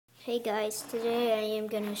Hey guys, today I am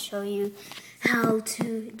going to show you how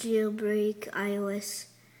to jailbreak iOS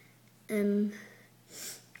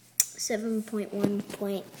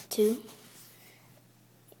 7.1.2.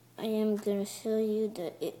 I am going to show you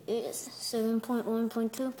that it is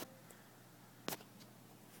 7.1.2.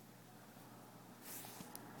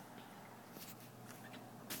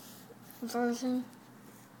 version.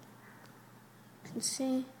 You can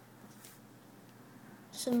see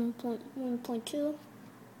 7.1.2.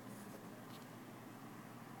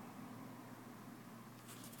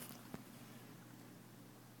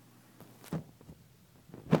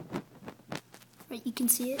 Right, you can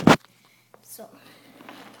see it. So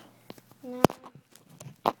now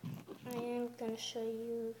I am going to show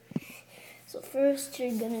you. So first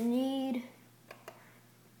you're going to need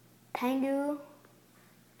Pangu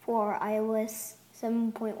for iOS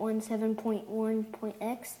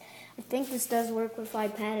 7.1.7.1.x. I think this does work with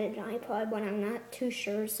iPad and iPod, but I'm not too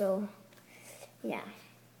sure, so yeah.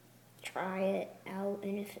 Try it out,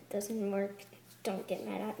 and if it doesn't work, don't get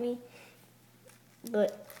mad at me.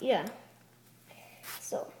 But yeah.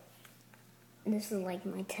 So this is like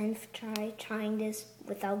my 10th trying this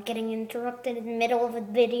without getting interrupted in the middle of a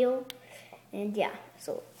video. And yeah,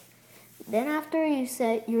 so then after you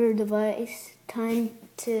set your device time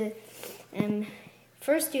to,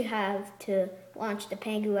 first you have to launch the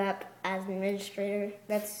Pangu app as an administrator.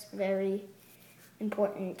 That's very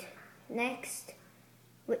important. Next,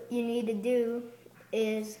 what you need to do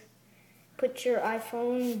is put your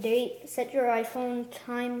iPhone date, set your iPhone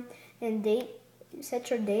time and date, set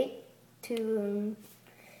your date to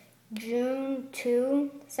June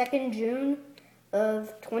 2nd June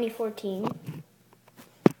of 2014.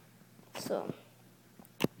 So,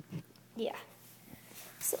 yeah.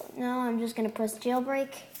 So now I'm just going to press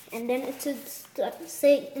jailbreak, and then it should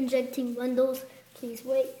say injecting bundles. Please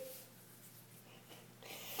wait.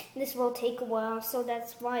 This will take a while, so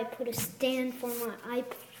that's why I put a stand for my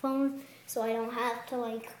iPhone, so I don't have to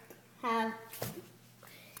like have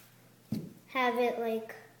it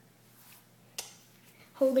like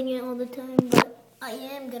holding it all the time. But I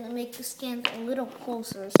am gonna make the stand a little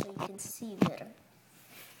closer so you can see better,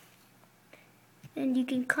 and you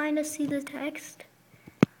can kind of see the text.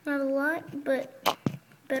 Not a lot, but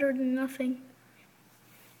better than nothing.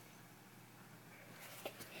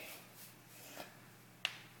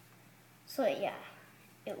 So yeah,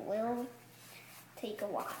 it will take a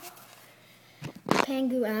while. The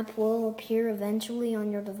Pangu app will appear eventually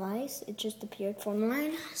on your device. It just appeared for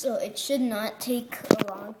mine, so it should not take a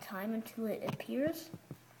long time until it appears.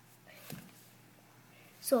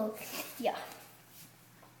 So yeah,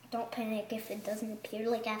 don't panic if it doesn't appear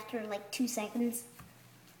like after like 2 seconds.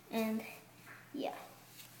 And yeah,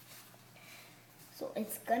 so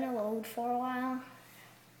it's gonna load for a while.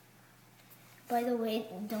 By the way,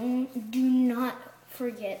 do not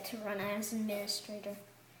forget to run as administrator,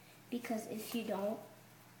 because if you don't,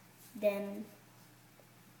 then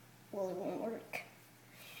well, it won't work.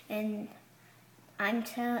 And I'm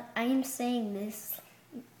saying this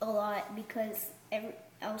a lot because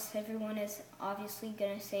everyone is obviously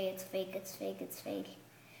gonna say it's fake, it's fake, it's fake.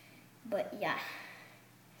 But yeah,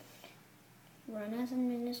 run as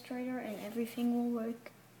administrator and everything will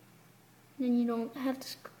work. Then you don't have to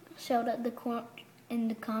shout at in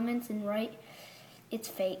the comments and write it's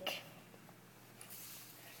fake,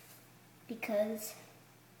 because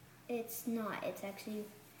it's not. It's actually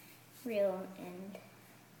real, and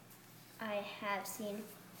I have seen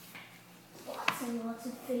lots and lots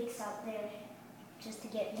of fakes out there just to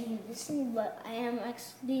get views. But I am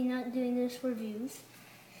actually not doing this for views.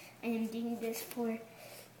 I am doing this for,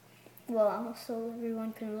 well, so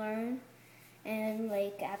everyone can learn and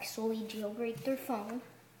like actually jailbreak their phone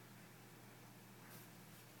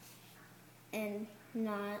and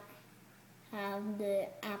not have the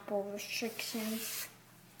Apple restrictions.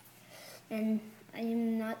 And I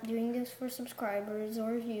am not doing this for subscribers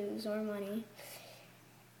or views or money.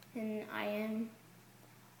 And I am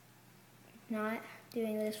not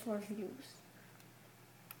doing this for views.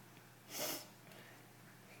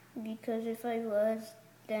 Because if I was,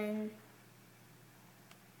 then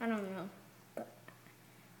I don't know. But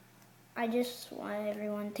I just want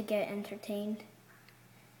everyone to get entertained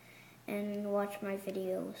and watch my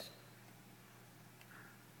videos.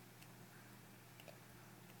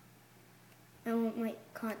 I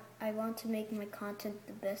want to make my content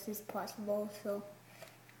the best as possible, so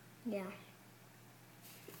yeah.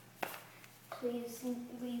 Please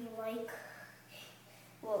leave a like,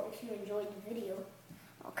 well, if you enjoyed the video.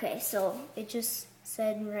 Okay, so it just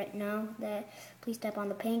said right now that please tap on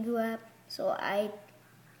the Pangu app. So I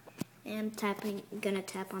am gonna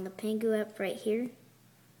tap on the Pangu app right here.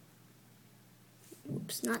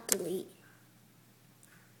 Oops, not delete.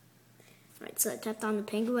 Alright, so I tapped on the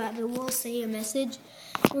Pangu app. It will say a message.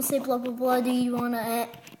 It will say blah blah blah. Do you wanna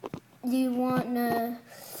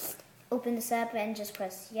open this app? And just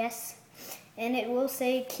press yes. And it will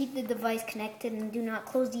say keep the device connected and do not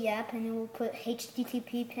close the app. And it will put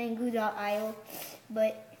http pangu.io,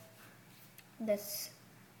 but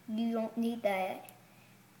you don't need that.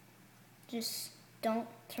 Just don't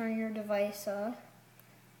turn your device off.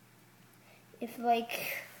 If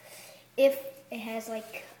it has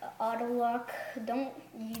like auto lock,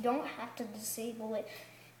 you don't have to disable it,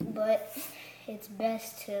 but it's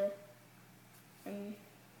best to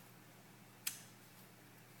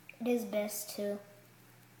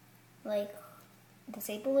like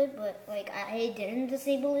disable it, but like I didn't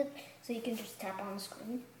disable it, so you can just tap on the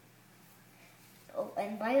screen. Oh,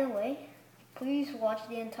 and by the way, please watch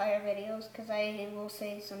the entire videos because I will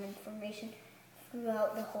say some information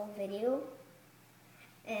throughout the whole video.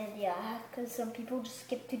 And yeah, because some people just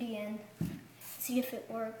skip to the end, see if it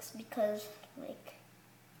works, because like,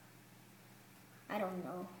 I don't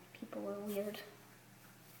know, people are weird.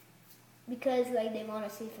 Because like they want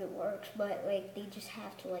to see if it works, but like they just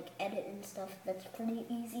have to like edit and stuff. That's pretty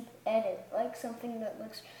easy to edit, like something that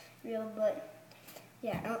looks real. But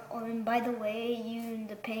yeah, and by the way,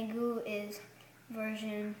 the Pangu is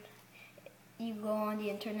version, you go on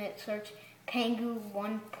the internet, search Pangu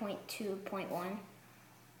 1.2.1.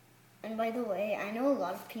 And by the way, I know a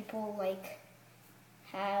lot of people like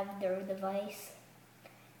have their device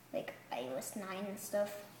like iOS 9 and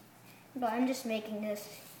stuff, but I'm just making this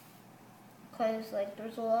because like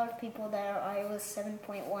there's a lot of people that are iOS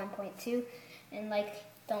 7.1.2 and like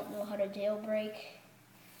don't know how to jailbreak,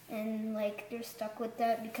 and like they're stuck with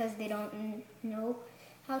that because they don't know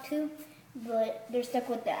how to, but they're stuck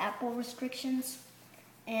with the Apple restrictions,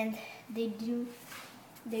 and they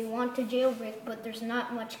want to jailbreak, but there's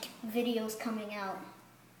not much videos coming out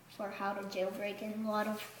for how to jailbreak, and a lot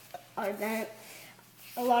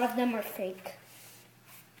of them are fake.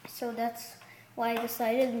 So that's why I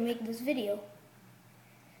decided to make this video,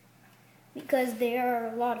 because there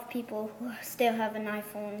are a lot of people who still have an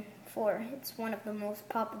iPhone 4. It's one of the most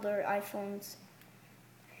popular iPhones.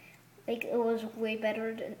 Like, it was way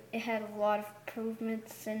better. It had a lot of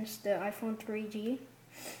improvements since the iPhone 3G,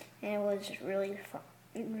 and it was really fun.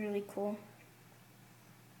 Really cool,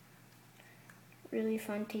 really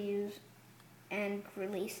fun to use, and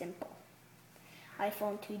really simple.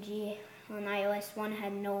 iPhone 2G on iOS 1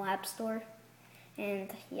 had no app store,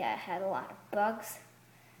 and yeah, it had a lot of bugs.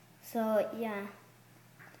 So yeah,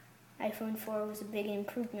 iPhone 4 was a big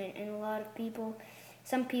improvement, and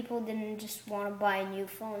some people didn't just want to buy a new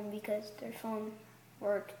phone because their phone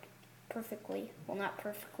worked perfectly. Well, not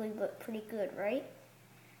perfectly, but pretty good, right?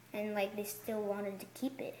 And like they still wanted to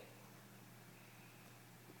keep it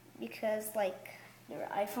because like their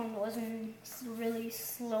iPhone wasn't really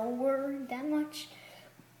slower that much.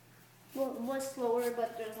 Well, it was slower,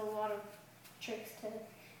 but there's a lot of tricks to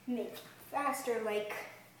make it faster, like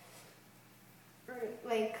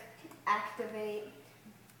activate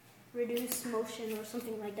reduce motion or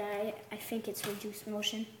something like that. I think it's reduce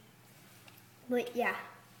motion. But yeah,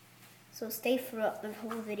 so stay throughout the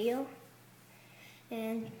whole video.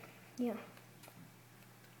 And yeah,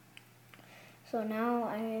 so now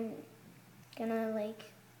I'm gonna like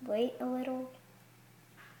wait a little.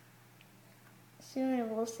 Soon it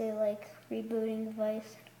will say like rebooting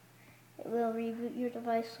device. It will reboot your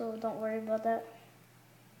device, so don't worry about that.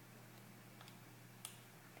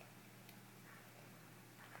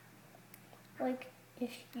 Like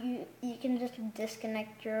if you can just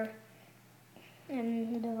disconnect your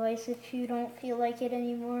device if you don't feel like it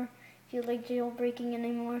anymore. Feel like jailbreaking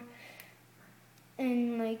anymore,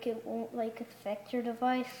 and like it won't like affect your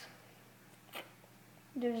device.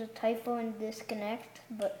 There's a typo in disconnect,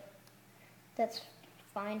 but that's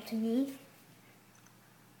fine to me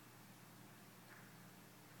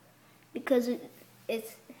because it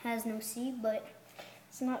has no C, but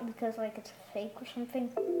it's not because like it's fake or something.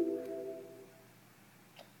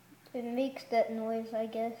 It makes that noise, I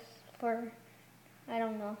guess, I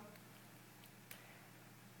don't know.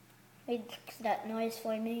 It makes that noise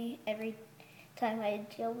for me every time I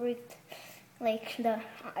jailbreak. Like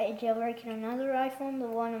I jailbreak another iPhone, the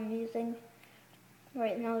one I'm using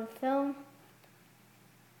right now to film.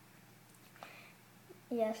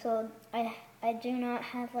 Yeah, so I do not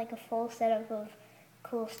have like a full setup of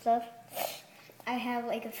cool stuff. I have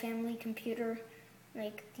like a family computer.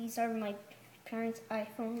 Like these are my parents'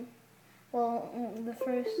 iPhone. Well,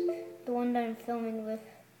 the one that I'm filming with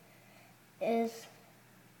is,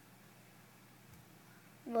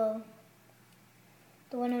 well,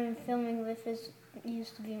 The one I'm filming with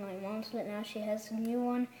used to be my mom's, but now she has a new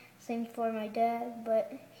one. Same for my dad,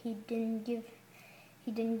 but he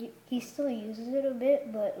still uses it a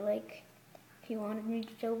bit, but like he wanted me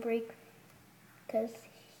to jailbreak because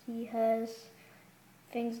he has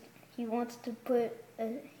things he wants to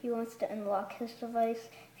unlock his device.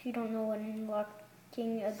 If you don't know what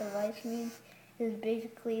unlocking a device means, it's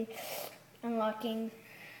basically unlocking.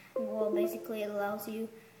 Well, basically it allows you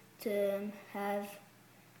to have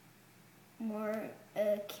more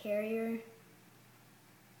carrier.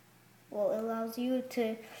 Well, it allows you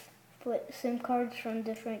to put SIM cards from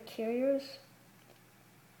different carriers.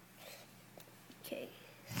 Okay,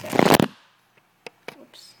 so,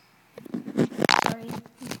 oops, sorry.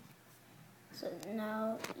 So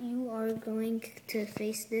now you are going to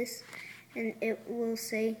face this, and it will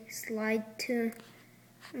say slide to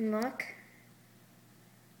unlock.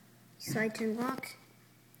 Slide to unlock.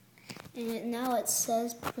 And now it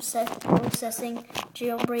says processing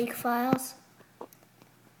jailbreak files.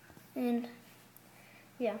 And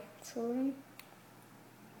yeah, it's loading.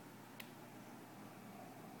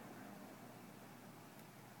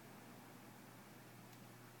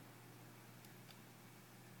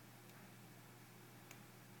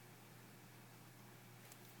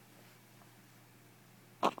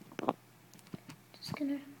 Just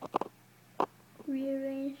gonna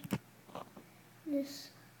rearrange this.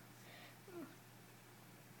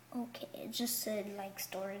 Okay, it just said like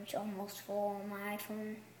storage almost full on my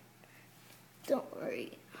iPhone. Don't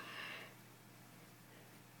worry.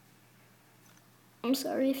 I'm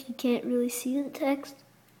sorry if you can't really see the text.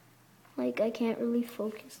 Like I can't really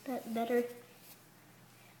focus that better.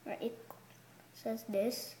 Right, it says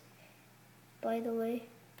this, by the way.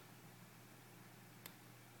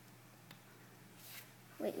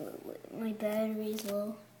 Wait, my battery is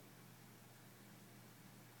low.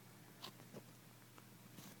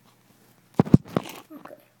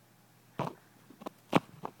 Okay.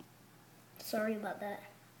 Sorry about that.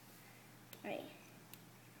 Right.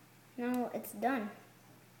 Now it's done.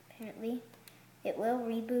 Apparently, it will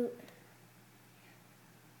reboot.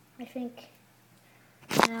 I think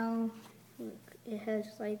now it has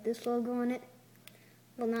like this logo on it.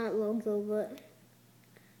 Well, not logo, but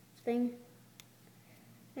thing.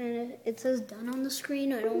 And it says done on the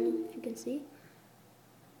screen. I don't know if you can see.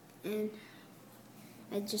 And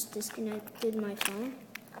I just disconnected my phone.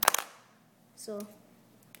 So,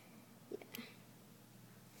 yeah.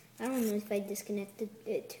 I don't know if I disconnected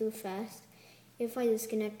it too fast. If I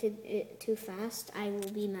disconnected it too fast, I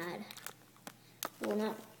will be mad. Well,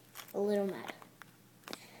 not a little mad.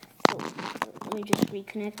 So, let me just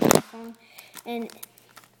reconnect my phone. And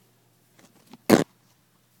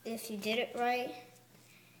if you did it right,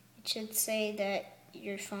 it should say that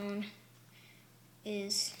your phone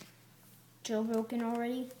is jailbroken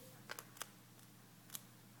already.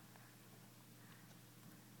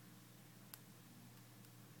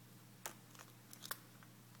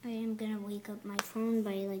 I am gonna wake up my phone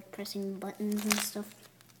by like pressing buttons and stuff.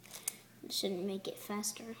 It shouldn't make it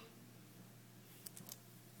faster.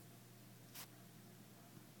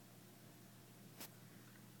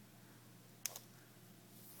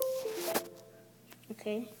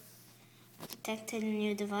 Okay. Detected a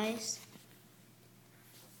new device.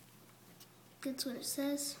 That's what it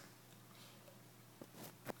says.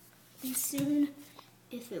 And soon,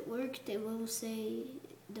 if it worked, it will say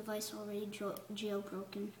device already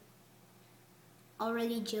jailbroken.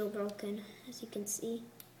 Already jailbroken, as you can see.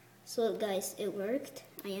 So guys, it worked.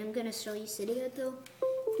 I am gonna show you cydia though,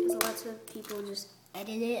 because lots of people just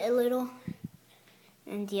edit it a little.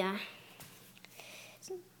 And yeah,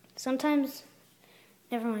 sometimes,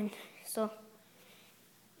 never mind. So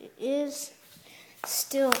it is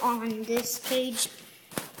still on this page.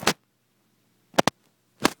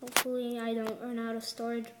 Hopefully I don't run out of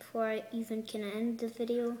storage before I even can end the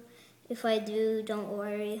video. If I do, don't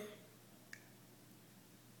worry.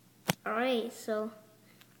 Alright, so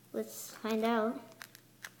let's find out.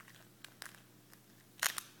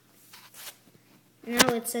 Now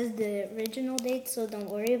it says the original date, so don't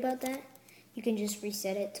worry about that. You can just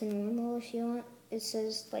reset it to normal if you want. It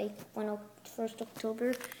says like 1st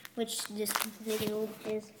October, which this video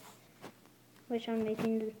is, which I'm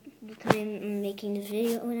making the time I'm making the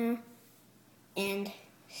video now, and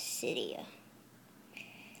cydia.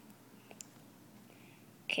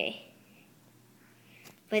 Okay.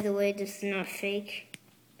 By the way, this is not fake.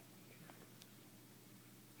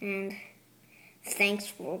 And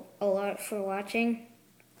thanks a lot for watching.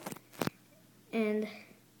 And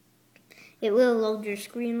it will load your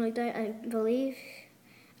screen like that, I believe.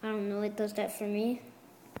 I don't know, it does that for me.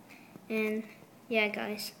 And yeah,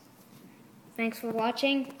 guys. thanks for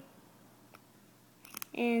watching.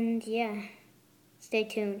 And yeah, stay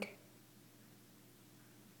tuned.